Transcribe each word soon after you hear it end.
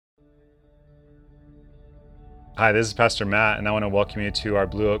Hi, this is Pastor Matt, and I want to welcome you to our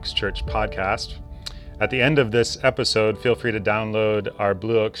Blue Oaks Church podcast. At the end of this episode, feel free to download our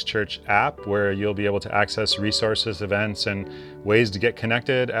Blue Oaks Church app, where you'll be able to access resources, events, and ways to get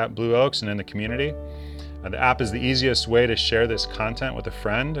connected at Blue Oaks and in the community. The app is the easiest way to share this content with a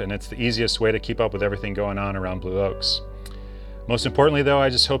friend, and it's the easiest way to keep up with everything going on around Blue Oaks. Most importantly, though, I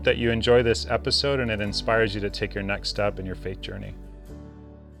just hope that you enjoy this episode and it inspires you to take your next step in your faith journey.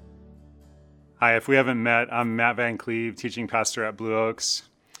 Hi, if we haven't met, I'm Matt Van Cleve, teaching pastor at Blue Oaks.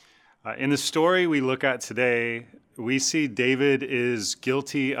 In the story we look at today, we see David is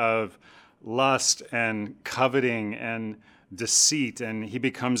guilty of lust and coveting and deceit, and he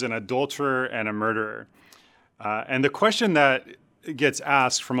becomes an adulterer and a murderer. And the question that gets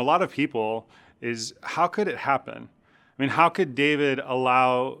asked from a lot of people is, how could it happen? I mean, how could David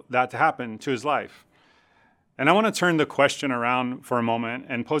allow that to happen to his life? And I want to turn the question around for a moment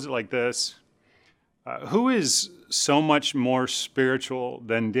and pose it like this. Who is so much more spiritual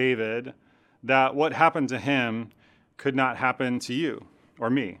than David that what happened to him could not happen to you or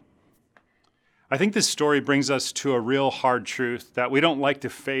me? I think this story brings us to a real hard truth that we don't like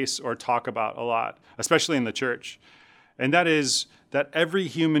to face or talk about a lot, especially in the church. And that is that every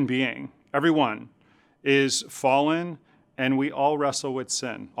human being, everyone, is fallen, and we all wrestle with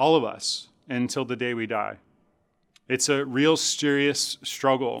sin, all of us, until the day we die. It's a real serious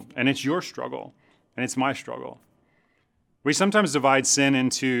struggle, and it's your struggle. And it's my struggle. We sometimes divide sin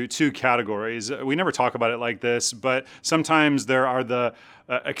into two categories. We never talk about it like this, but sometimes there are the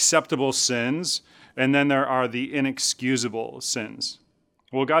acceptable sins, and then there are the inexcusable sins.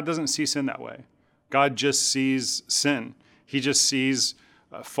 Well, God doesn't see sin that way. God just sees sin. He just sees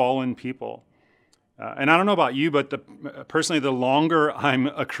fallen people. And I don't know about you, but personally, the longer I'm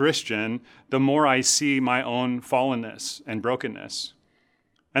a Christian, the more I see my own fallenness and brokenness.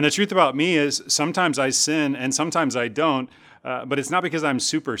 And the truth about me is sometimes I sin and sometimes I don't, but it's not because I'm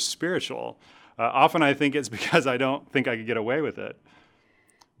super spiritual. Often I think it's because I don't think I could get away with it.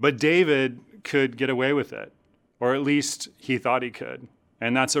 But David could get away with it, or at least he thought he could.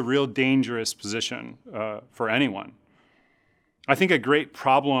 And that's a real dangerous position for anyone. I think a great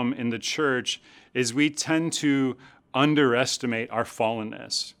problem in the church is we tend to underestimate our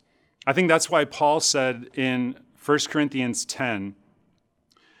fallenness. I think that's why Paul said in 1 Corinthians 10,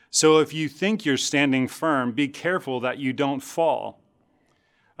 "So if you think you're standing firm, be careful that you don't fall."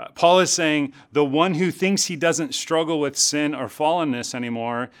 Paul is saying the one who thinks he doesn't struggle with sin or fallenness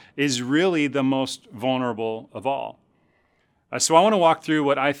anymore is really the most vulnerable of all. So I want to walk through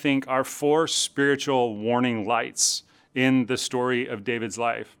what I think are 4 spiritual warning lights in the story of David's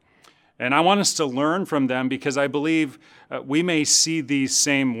life. And I want us to learn from them because I believe we may see these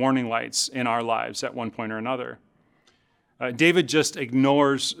same warning lights in our lives at one point or another. David just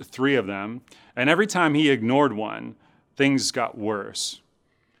ignores 3 of them, and every time he ignored one, things got worse.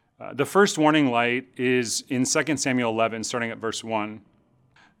 The first warning light is in 2 Samuel 11, starting at verse 1.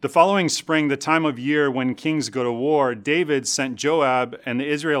 The following spring, the time of year when kings go to war, David sent Joab and the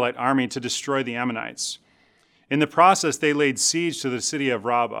Israelite army to destroy the Ammonites. In the process, they laid siege to the city of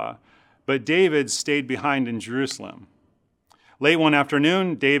Rabbah, but David stayed behind in Jerusalem. Late one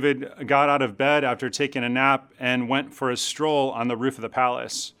afternoon, David got out of bed after taking a nap and went for a stroll on the roof of the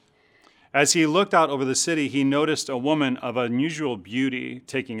palace. As he looked out over the city, he noticed a woman of unusual beauty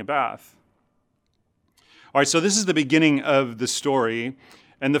taking a bath. All right, so this is the beginning of the story,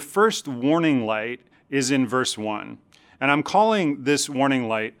 and the first warning light is in verse 1. And I'm calling this warning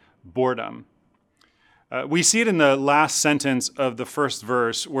light boredom. We see it in the last sentence of the first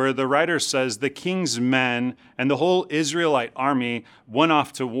verse where the writer says the king's men and the whole Israelite army went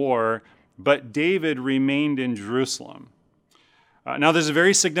off to war, but David remained in Jerusalem. Now there's a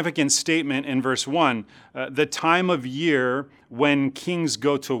very significant statement in verse 1, the time of year when kings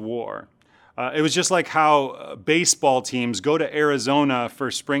go to war. It was just like how baseball teams go to Arizona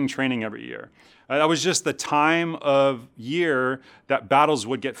for spring training every year. That was just the time of year that battles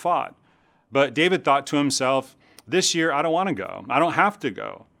would get fought. But David thought to himself, this year I don't want to go. I don't have to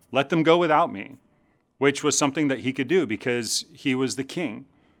go. Let them go without me, which was something that he could do because he was the king.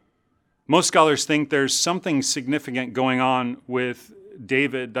 Most scholars think there's something significant going on with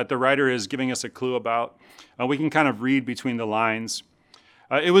David that the writer is giving us a clue about. We can kind of read between the lines.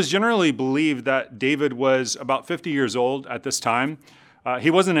 It was generally believed that David was about 50 years old at this time. He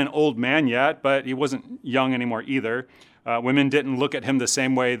wasn't an old man yet, but he wasn't young anymore either. Women didn't look at him the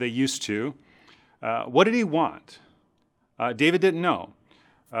same way they used to. What did he want? David didn't know.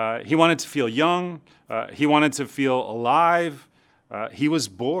 He wanted to feel young. He wanted to feel alive. He was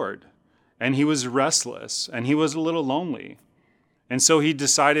bored, and he was restless, and he was a little lonely. And so he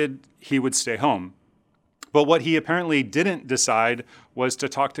decided he would stay home. But what he apparently didn't decide was to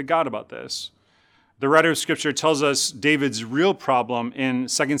talk to God about this. The writer of Scripture tells us David's real problem in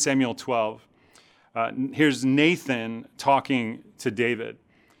 2 Samuel 12. Here's Nathan talking to David.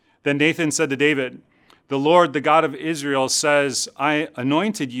 Then Nathan said to David, "The Lord, the God of Israel, says, I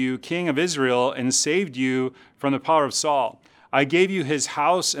anointed you king of Israel and saved you from the power of Saul. I gave you his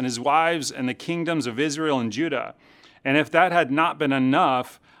house and his wives and the kingdoms of Israel and Judah. And if that had not been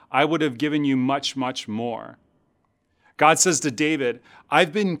enough, I would have given you much, much more." God says to David,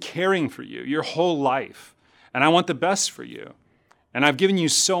 I've been caring for you your whole life, and I want the best for you. And I've given you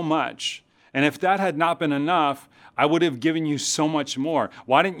so much. And if that had not been enough, I would have given you so much more.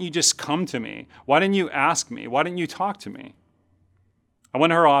 Why didn't you just come to me? Why didn't you ask me? Why didn't you talk to me? I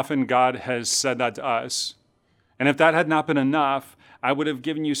wonder how often God has said that to us. And if that had not been enough, I would have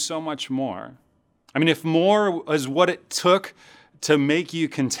given you so much more. I mean, if more was what it took to make you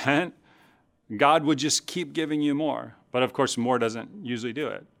content, God would just keep giving you more. But of course, more doesn't usually do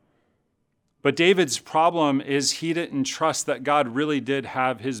it. But David's problem is he didn't trust that God really did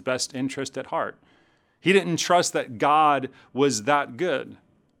have his best interest at heart. He didn't trust that God was that good.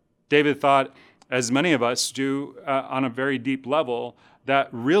 David thought, as many of us do on a very deep level, that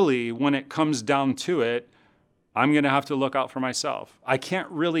really, when it comes down to it, I'm going to have to look out for myself. I can't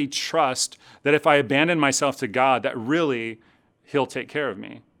really trust that if I abandon myself to God, that really he'll take care of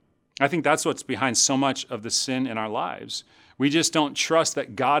me. I think that's what's behind so much of the sin in our lives. We just don't trust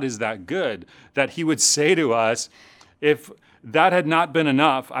that God is that good, that he would say to us, if that had not been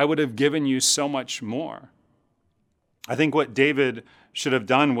enough, I would have given you so much more. I think what David should have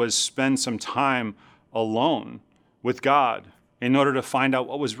done was spend some time alone with God in order to find out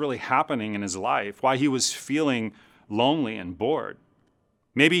what was really happening in his life, why he was feeling lonely and bored.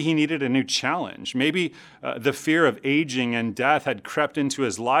 Maybe he needed a new challenge. Maybe the fear of aging and death had crept into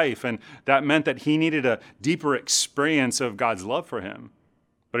his life, and that meant that he needed a deeper experience of God's love for him.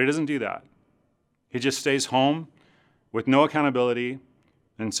 But he doesn't do that. He just stays home with no accountability,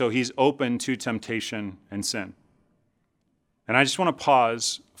 and so he's open to temptation and sin. And I just want to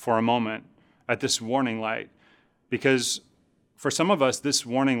pause for a moment at this warning light, because for some of us, this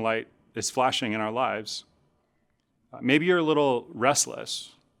warning light is flashing in our lives. Maybe you're a little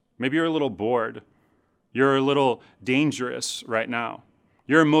restless. Maybe you're a little bored. You're a little dangerous right now.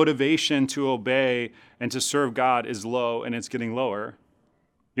 Your motivation to obey and to serve God is low, and it's getting lower.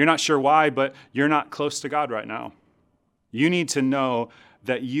 You're not sure why, but you're not close to God right now. You need to know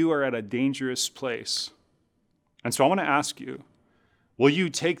that you are at a dangerous place. And so I want to ask you, will you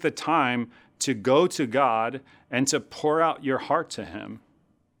take the time to go to God and to pour out your heart to him?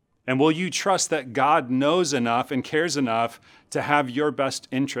 And will you trust that God knows enough and cares enough to have your best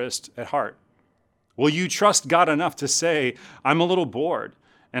interest at heart? Will you trust God enough to say, I'm a little bored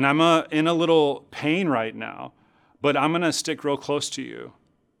and I'm in a little pain right now, but I'm going to stick real close to you.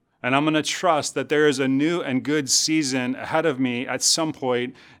 And I'm going to trust that there is a new and good season ahead of me at some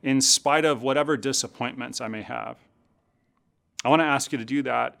point in spite of whatever disappointments I may have. I want to ask you to do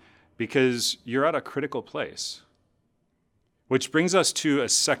that because you're at a critical place. Which brings us to a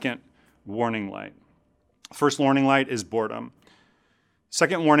second warning light. First warning light is boredom.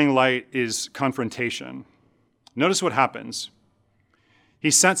 Second warning light is confrontation. Notice what happens.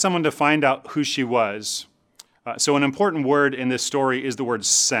 He sent someone to find out who she was. So an important word in this story is the word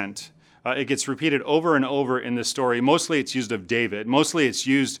sent. It gets repeated over and over in this story. Mostly it's used of David. Mostly it's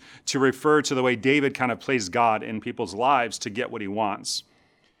used to refer to the way David kind of plays God in people's lives to get what he wants.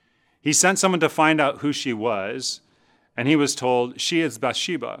 He sent someone to find out who she was, and he was told, she is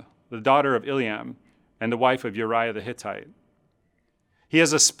Bathsheba, the daughter of Eliam, and the wife of Uriah the Hittite. He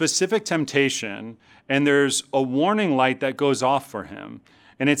has a specific temptation, and there's a warning light that goes off for him.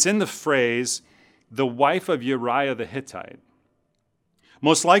 And it's in the phrase, the wife of Uriah the Hittite.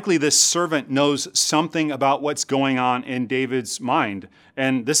 Most likely, this servant knows something about what's going on in David's mind.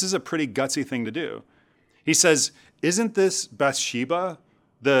 And this is a pretty gutsy thing to do. He says, isn't this Bathsheba,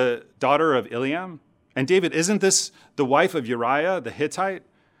 the daughter of Eliam? And David, isn't this the wife of Uriah the Hittite?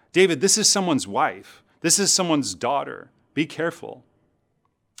 David, this is someone's wife. This is someone's daughter. Be careful.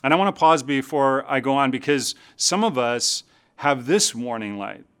 And I want to pause before I go on because some of us have this warning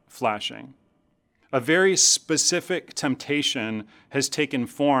light flashing. A very specific temptation has taken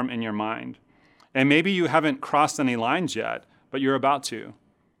form in your mind. And maybe you haven't crossed any lines yet, but you're about to.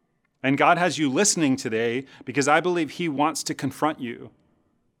 And God has you listening today because I believe he wants to confront you.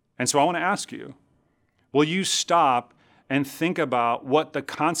 And so I want to ask you, will you stop and think about what the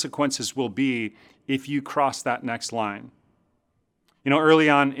consequences will be if you cross that next line? Early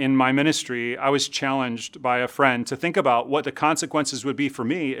on in my ministry, I was challenged by a friend to think about what the consequences would be for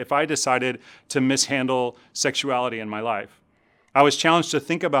me if I decided to mishandle sexuality in my life. I was challenged to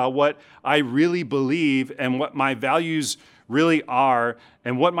think about what I really believe and what my values really are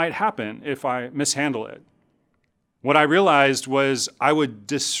and what might happen if I mishandle it. What I realized was I would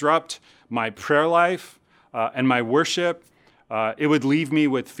disrupt my prayer life and my worship. It would leave me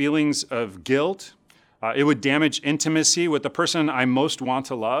with feelings of guilt. It would damage intimacy with the person I most want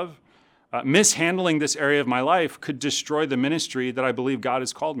to love. Mishandling this area of my life could destroy the ministry that I believe God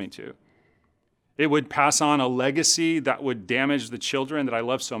has called me to. It would pass on a legacy that would damage the children that I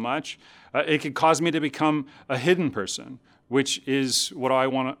love so much. It could cause me to become a hidden person, which is what I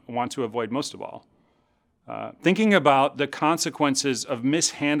want to avoid most of all. Thinking about the consequences of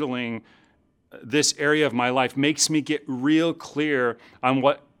mishandling this area of my life makes me get real clear on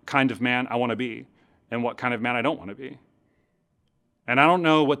what kind of man I want to be and what kind of man I don't want to be. And I don't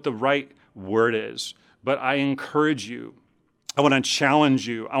know what the right word is, but I encourage you. I want to challenge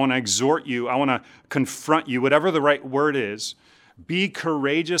you. I want to exhort you. I want to confront you, whatever the right word is. Be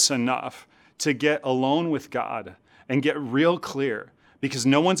courageous enough to get alone with God and get real clear, because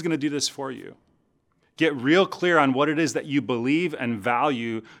no one's going to do this for you. Get real clear on what it is that you believe and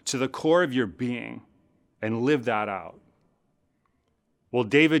value to the core of your being and live that out. Well,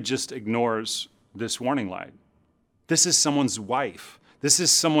 David just ignores this warning light. This is someone's wife. This is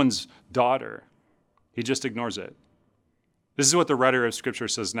someone's daughter. He just ignores it. This is what the writer of Scripture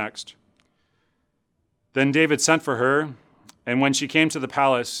says next. Then David sent for her, and when she came to the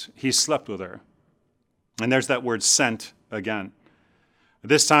palace, he slept with her. And there's that word sent again.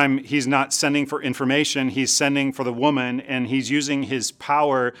 This time, he's not sending for information. He's sending for the woman, and he's using his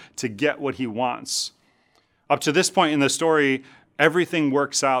power to get what he wants. Up to this point in the story, everything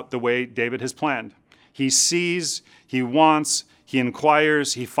works out the way David has planned. He sees, he wants, he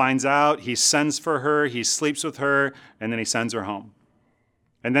inquires, he finds out, he sends for her, he sleeps with her, and then he sends her home.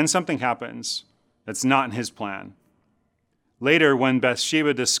 And then something happens that's not in his plan. Later, when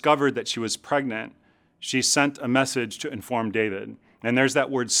Bathsheba discovered that she was pregnant, she sent a message to inform David. And there's that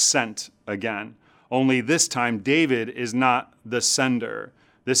word sent again. Only this time, David is not the sender.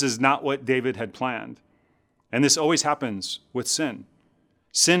 This is not what David had planned. And this always happens with sin.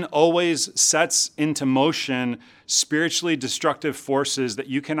 Sin always sets into motion spiritually destructive forces that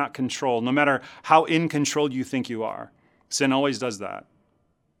you cannot control, no matter how in control you think you are. Sin always does that.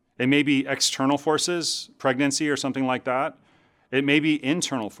 It may be external forces, pregnancy or something like that. It may be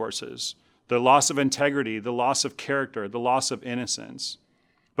internal forces, the loss of integrity, the loss of character, the loss of innocence.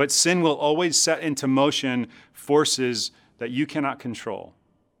 But sin will always set into motion forces that you cannot control.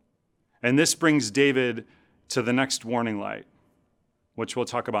 And this brings David to the next warning light, which we'll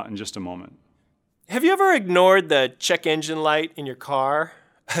talk about in just a moment. Have you ever ignored the check engine light in your car?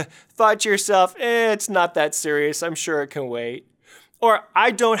 Thought to yourself, it's not that serious, I'm sure it can wait. Or,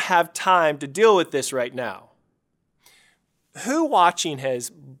 I don't have time to deal with this right now. Who watching has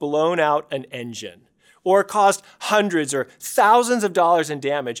blown out an engine or caused hundreds or thousands of dollars in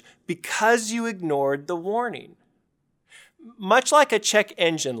damage because you ignored the warning? Much like a check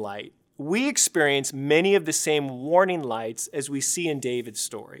engine light, we experience many of the same warning lights as we see in David's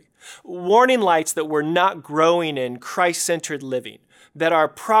story. Warning lights that we're not growing in Christ-centered living, that our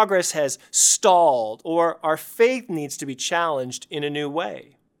progress has stalled, or our faith needs to be challenged in a new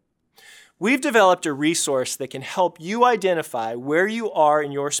way. We've developed a resource that can help you identify where you are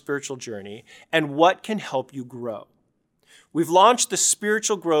in your spiritual journey and what can help you grow. We've launched the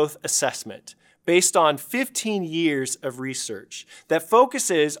Spiritual Growth Assessment, based on 15 years of research that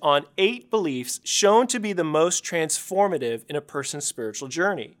focuses on 8 beliefs shown to be the most transformative in a person's spiritual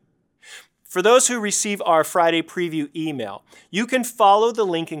journey. For those who receive our Friday preview email, you can follow the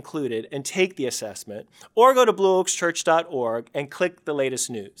link included and take the assessment, or go to blueoakschurch.org and click the latest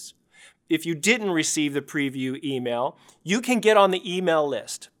news. If you didn't receive the preview email, you can get on the email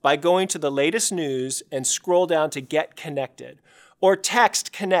list by going to the latest news and scroll down to Get Connected, or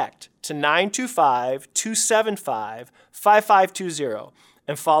text CONNECT to 925-275-5520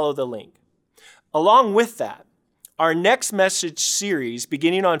 and follow the link. Along with that, our next message series,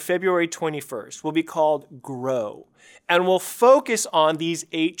 beginning on February 21st, will be called Grow, and will focus on these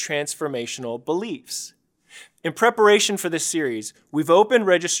 8 transformational beliefs. In preparation for this series, we've opened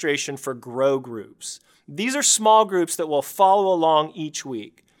registration for Grow groups. These are small groups that will follow along each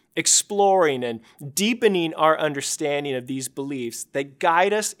week, exploring and deepening our understanding of these beliefs that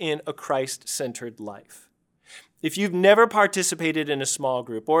guide us in a Christ-centered life. If you've never participated in a small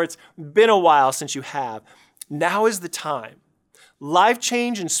group, or it's been a while since you have, now is the time. Life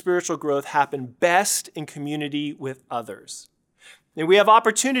change and spiritual growth happen best in community with others. And we have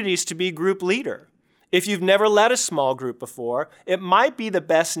opportunities to be group leader. If you've never led a small group before, it might be the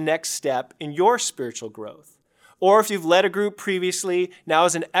best next step in your spiritual growth. Or if you've led a group previously, now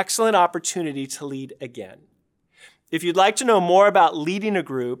is an excellent opportunity to lead again. If you'd like to know more about leading a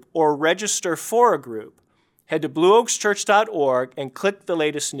group or register for a group, head to blueoakschurch.org and click the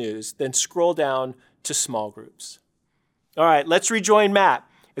latest news, then scroll down to small groups. All right, let's rejoin Matt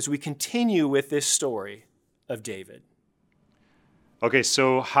as we continue with this story of David. Okay,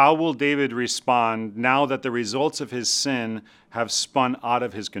 so how will David respond now that the results of his sin have spun out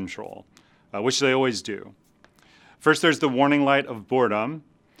of his control, which they always do? First, there's the warning light of boredom.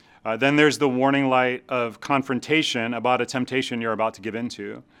 Then there's the warning light of confrontation about a temptation you're about to give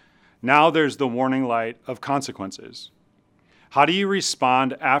into. Now there's the warning light of consequences. How do you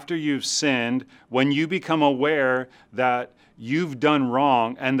respond after you've sinned when you become aware that you've done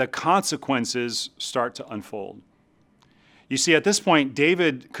wrong and the consequences start to unfold? You see, at this point,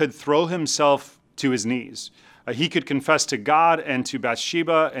 David could throw himself to his knees. He could confess to God and to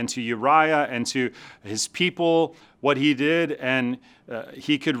Bathsheba and to Uriah and to his people what he did, and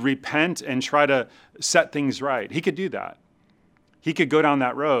he could repent and try to set things right. He could do that. He could go down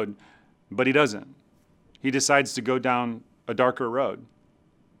that road, but he doesn't. He decides to go down a darker road.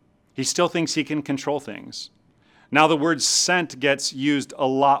 He still thinks he can control things. Now the word sent gets used a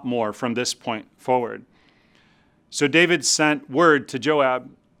lot more from this point forward. So David sent word to Joab,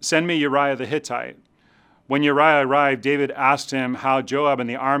 "Send me Uriah the Hittite." When Uriah arrived, David asked him how Joab and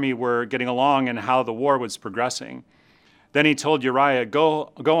the army were getting along and how the war was progressing. Then he told Uriah,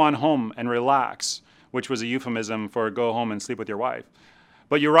 go on home and relax, which was a euphemism for go home and sleep with your wife.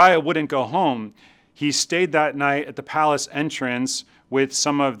 But Uriah wouldn't go home. He stayed that night at the palace entrance with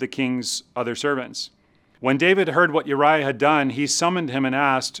some of the king's other servants. When David heard what Uriah had done, he summoned him and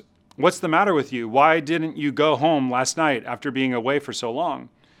asked, "What's the matter with you? Why didn't you go home last night after being away for so long?"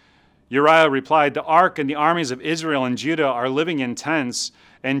 Uriah replied, "The ark and the armies of Israel and Judah are living in tents,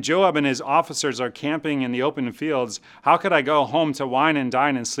 and Joab and his officers are camping in the open fields. How could I go home to wine and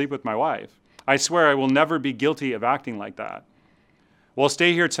dine and sleep with my wife? I swear I will never be guilty of acting like that." "Well,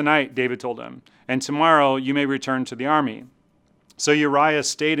 stay here tonight," David told him, "and tomorrow you may return to the army." So Uriah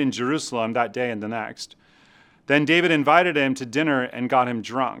stayed in Jerusalem that day and the next. Then David invited him to dinner and got him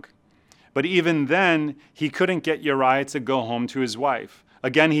drunk. But even then, he couldn't get Uriah to go home to his wife.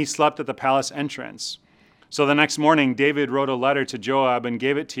 Again, he slept at the palace entrance. So the next morning, David wrote a letter to Joab and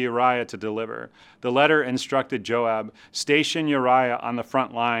gave it to Uriah to deliver. The letter instructed Joab, "Station Uriah on the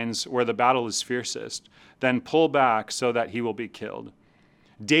front lines where the battle is fiercest, then pull back so that he will be killed."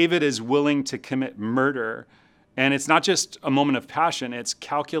 David is willing to commit murder, and it's not just a moment of passion, it's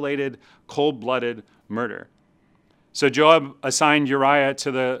calculated, cold-blooded murder. So Joab assigned Uriah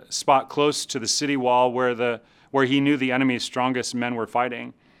to the spot close to the city wall where he knew the enemy's strongest men were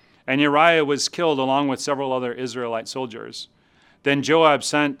fighting. And Uriah was killed along with several other Israelite soldiers. Then Joab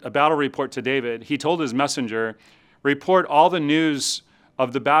sent a battle report to David. He told his messenger, "Report all the news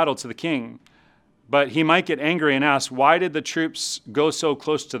of the battle to the king." But he might get angry and ask, "Why did the troops go so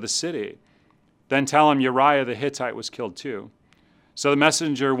close to the city?" Then tell him Uriah the Hittite was killed too. So the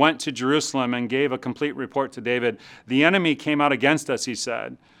messenger went to Jerusalem and gave a complete report to David. "The enemy came out against us," he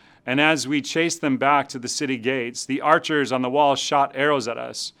said. "And as we chased them back to the city gates, the archers on the wall shot arrows at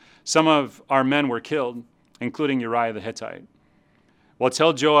us. Some of our men were killed, including Uriah the Hittite." "Well,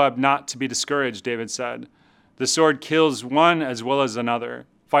 tell Joab not to be discouraged," David said. "The sword kills one as well as another.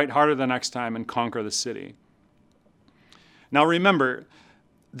 Fight harder the next time and conquer the city." Now remember,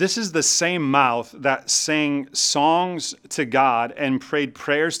 this is the same mouth that sang songs to God and prayed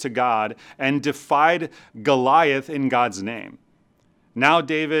prayers to God and defied Goliath in God's name. Now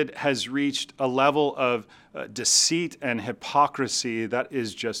David has reached a level of deceit and hypocrisy that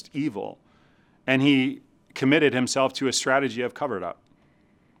is just evil, and he committed himself to a strategy of cover-up.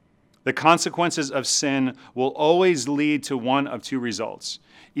 The consequences of sin will always lead to one of two results: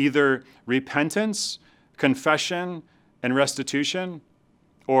 either repentance, confession, and restitution,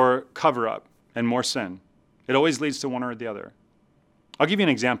 or cover-up and more sin. It always leads to one or the other. I'll give you an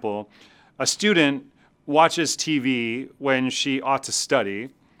example. A student watches TV when she ought to study,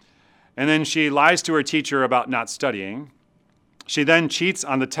 and then she lies to her teacher about not studying. She then cheats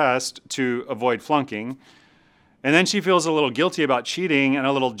on the test to avoid flunking, and then she feels a little guilty about cheating and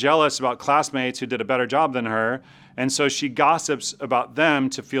a little jealous about classmates who did a better job than her, and so she gossips about them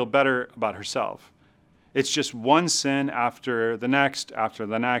to feel better about herself. It's just one sin after the next, after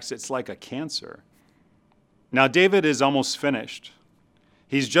the next. It's like a cancer. Now, David is almost finished.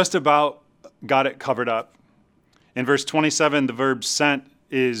 He's just about got it covered up. In verse 27, the verb sent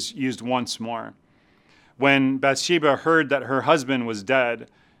is used once more. When Bathsheba heard that her husband was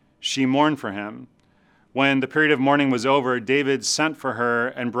dead, she mourned for him. When the period of mourning was over, David sent for her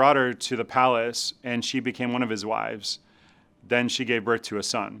and brought her to the palace, and she became one of his wives. Then she gave birth to a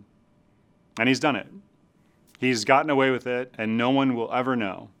son. And he's done it. He's gotten away with it, and no one will ever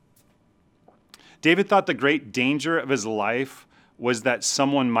know. David thought the great danger of his life was that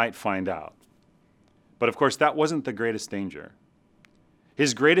someone might find out. But of course, that wasn't the greatest danger.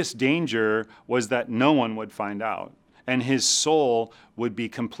 His greatest danger was that no one would find out, and his soul would be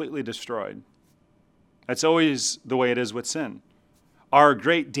completely destroyed. That's always the way it is with sin. Our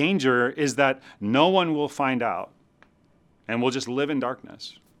great danger is that no one will find out, and we'll just live in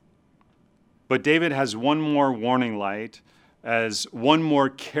darkness. But David has one more warning light as one more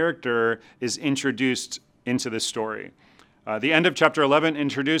character is introduced into this story. The end of chapter 11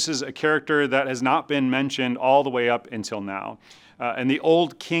 introduces a character that has not been mentioned all the way up until now. And the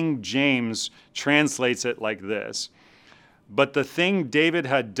old King James translates it like this: "But the thing David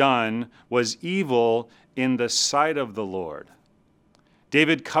had done was evil in the sight of the Lord."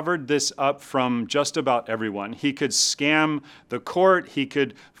 David covered this up from just about everyone. He could scam the court, he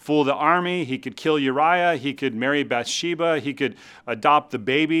could fool the army, he could kill Uriah, he could marry Bathsheba, he could adopt the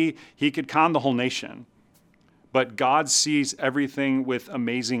baby, he could con the whole nation. But God sees everything with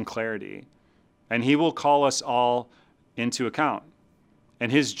amazing clarity, and he will call us all into account.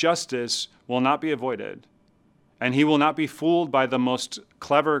 And his justice will not be avoided, and he will not be fooled by the most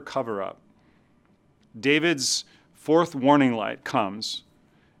clever cover-up. David's fourth warning light comes,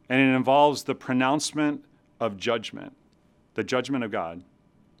 and it involves the pronouncement of judgment, the judgment of God.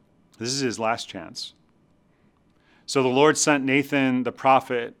 This is his last chance. So the Lord sent Nathan the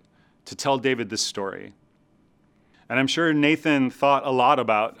prophet to tell David this story. And I'm sure Nathan thought a lot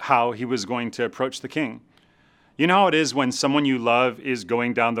about how he was going to approach the king. You know how it is when someone you love is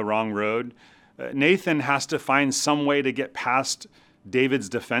going down the wrong road? Nathan has to find some way to get past David's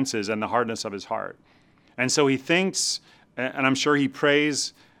defenses and the hardness of his heart. And so he thinks, and I'm sure he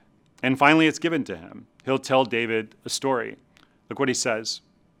prays, and finally it's given to him. He'll tell David a story. Look what he says.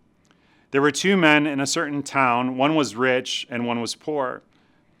 "There were two men in a certain town. One was rich and one was poor.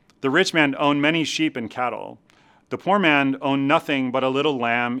 The rich man owned many sheep and cattle. The poor man owned nothing but a little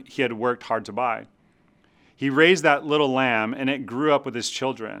lamb he had worked hard to buy. He raised that little lamb, and it grew up with his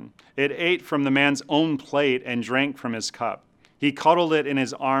children. It ate from the man's own plate and drank from his cup. He cuddled it in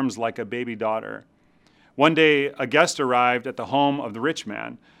his arms like a baby daughter. One day, a guest arrived at the home of the rich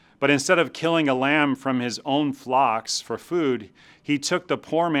man, but instead of killing a lamb from his own flocks for food, he took the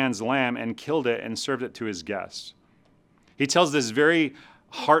poor man's lamb and killed it and served it to his guests." He tells this very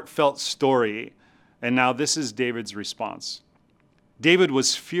heartfelt story, and now this is David's response. David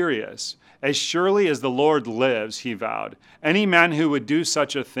was furious. "As surely as the Lord lives," he vowed, "any man who would do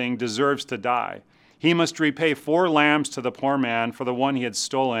such a thing deserves to die. He must repay 4 lambs to the poor man for the one he had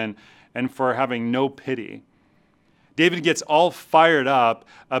stolen and for having no pity." David gets all fired up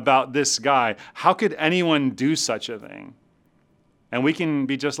about this guy. How could anyone do such a thing? And we can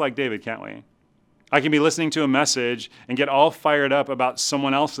be just like David, can't we? I can be listening to a message and get all fired up about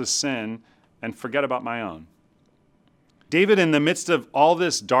someone else's sin and forget about my own. David, in the midst of all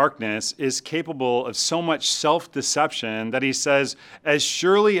this darkness, is capable of so much self-deception that he says, "As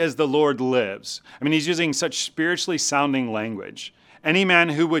surely as the Lord lives." I mean, he's using such spiritually sounding language. Any man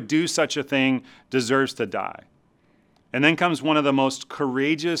who would do such a thing deserves to die. And then comes one of the most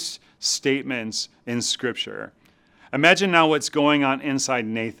courageous statements in Scripture. Imagine now what's going on inside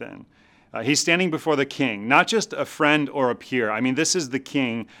Nathan. He's standing before the king, not just a friend or a peer. I mean, this is the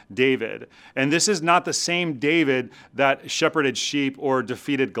king, David. And this is not the same David that shepherded sheep or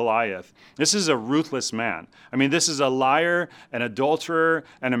defeated Goliath. This is a ruthless man. I mean, this is a liar, an adulterer,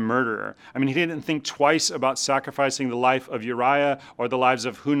 and a murderer. I mean, he didn't think twice about sacrificing the life of Uriah or the lives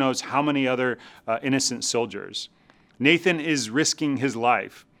of who knows how many other innocent soldiers. Nathan is risking his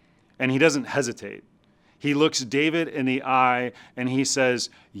life, and he doesn't hesitate. He looks David in the eye and he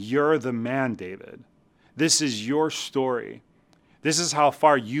says, "You're the man, David. This is your story. This is how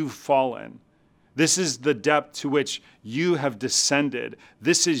far you've fallen. This is the depth to which you have descended.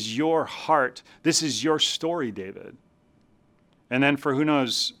 This is your heart. This is your story, David." And then for who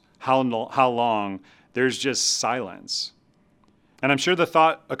knows how long, there's just silence. And I'm sure the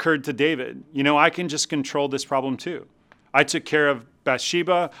thought occurred to David, I can just control this problem too. I took care of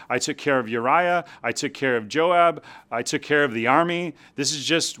Bathsheba, I took care of Uriah, I took care of Joab, I took care of the army. This is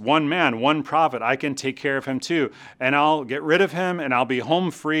just one man, one prophet. I can take care of him too. And I'll get rid of him and I'll be home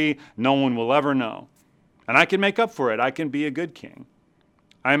free. No one will ever know. And I can make up for it. I can be a good king.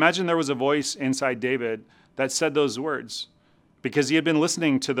 I imagine there was a voice inside David that said those words because he had been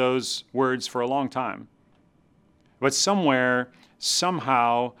listening to those words for a long time. But somewhere,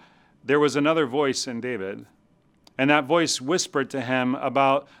 somehow, there was another voice in David. And that voice whispered to him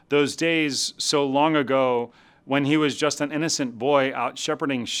about those days so long ago when he was just an innocent boy out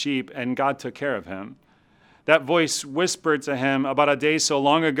shepherding sheep and God took care of him. That voice whispered to him about a day so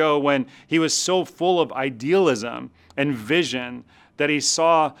long ago when he was so full of idealism and vision that he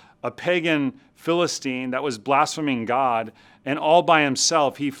saw a pagan Philistine that was blaspheming God, and all by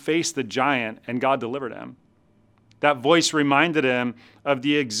himself he faced the giant and God delivered him. That voice reminded him of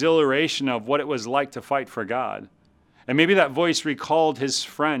the exhilaration of what it was like to fight for God. And maybe that voice recalled his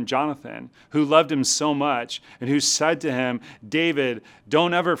friend Jonathan, who loved him so much and who said to him, David,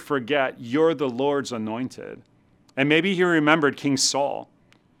 don't ever forget you're the Lord's anointed. And maybe he remembered King Saul.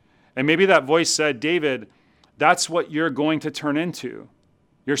 And maybe that voice said, David, that's what you're going to turn into.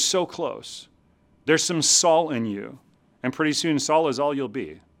 You're so close. There's some Saul in you. And pretty soon Saul is all you'll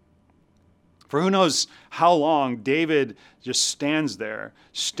be. For who knows how long David just stands there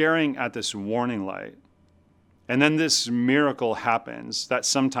staring at this warning light. And then this miracle happens that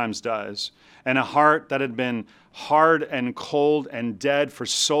sometimes does. And a heart that had been hard and cold and dead for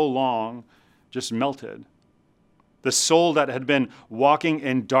so long just melted. The soul that had been walking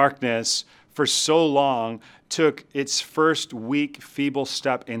in darkness for so long took its first weak, feeble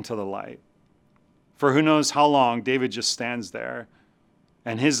step into the light. For who knows how long David just stands there.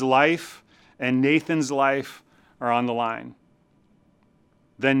 And his life and Nathan's life are on the line.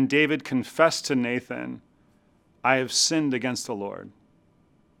 Then David confessed to Nathan, I have sinned against the Lord.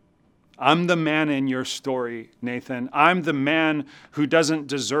 I'm the man in your story, Nathan. I'm the man who doesn't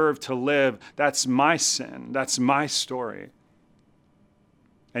deserve to live. That's my sin. That's my story.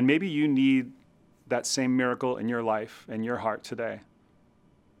 And maybe you need that same miracle in your life, in your heart today.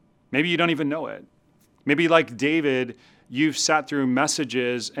 Maybe you don't even know it. Maybe like David, you've sat through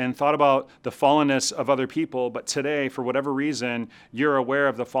messages and thought about the fallenness of other people, but today, for whatever reason, you're aware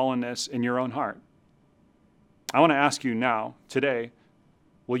of the fallenness in your own heart. I want to ask you now, today,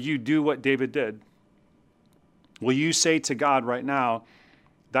 will you do what David did? Will you say to God right now,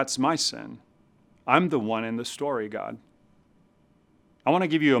 that's my sin. I'm the one in the story, God. I want to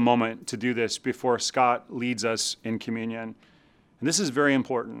give you a moment to do this before Scott leads us in communion. And this is very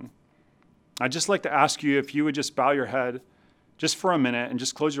important. I'd just like to ask you if you would just bow your head just for a minute and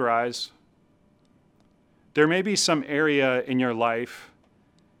just close your eyes. There may be some area in your life,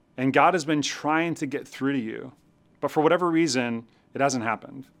 and God has been trying to get through to you, but for whatever reason, it hasn't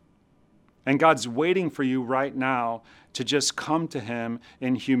happened. And God's waiting for you right now to just come to him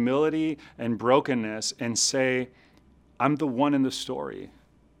in humility and brokenness and say, I'm the one in the story,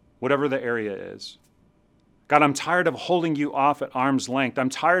 whatever the area is. God, I'm tired of holding you off at arm's length. I'm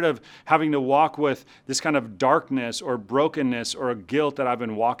tired of having to walk with this kind of darkness or brokenness or guilt that I've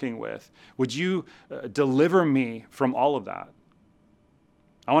been walking with. Would you deliver me from all of that?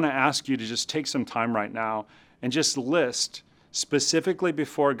 I want to ask you to just take some time right now and just list specifically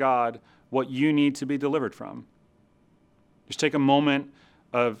before God what you need to be delivered from. Just take a moment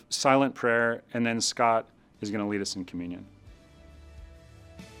of silent prayer, and then Scott is going to lead us in communion.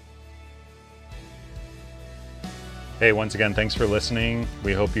 Hey, once again, thanks for listening.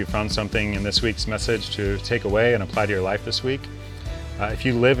 We hope you found something in this week's message to take away and apply to your life this week. If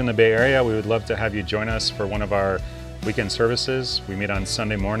you live in the Bay Area, we would love to have you join us for one of our weekend services. We meet on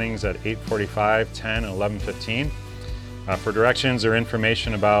Sunday mornings at 8:45, 10, and 11:15. For directions or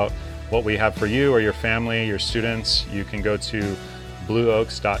information about what we have for you or your family, your students, you can go to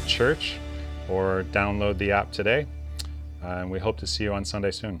blueoaks.church or download the app today. And we hope to see you on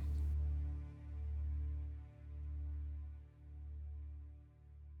Sunday soon.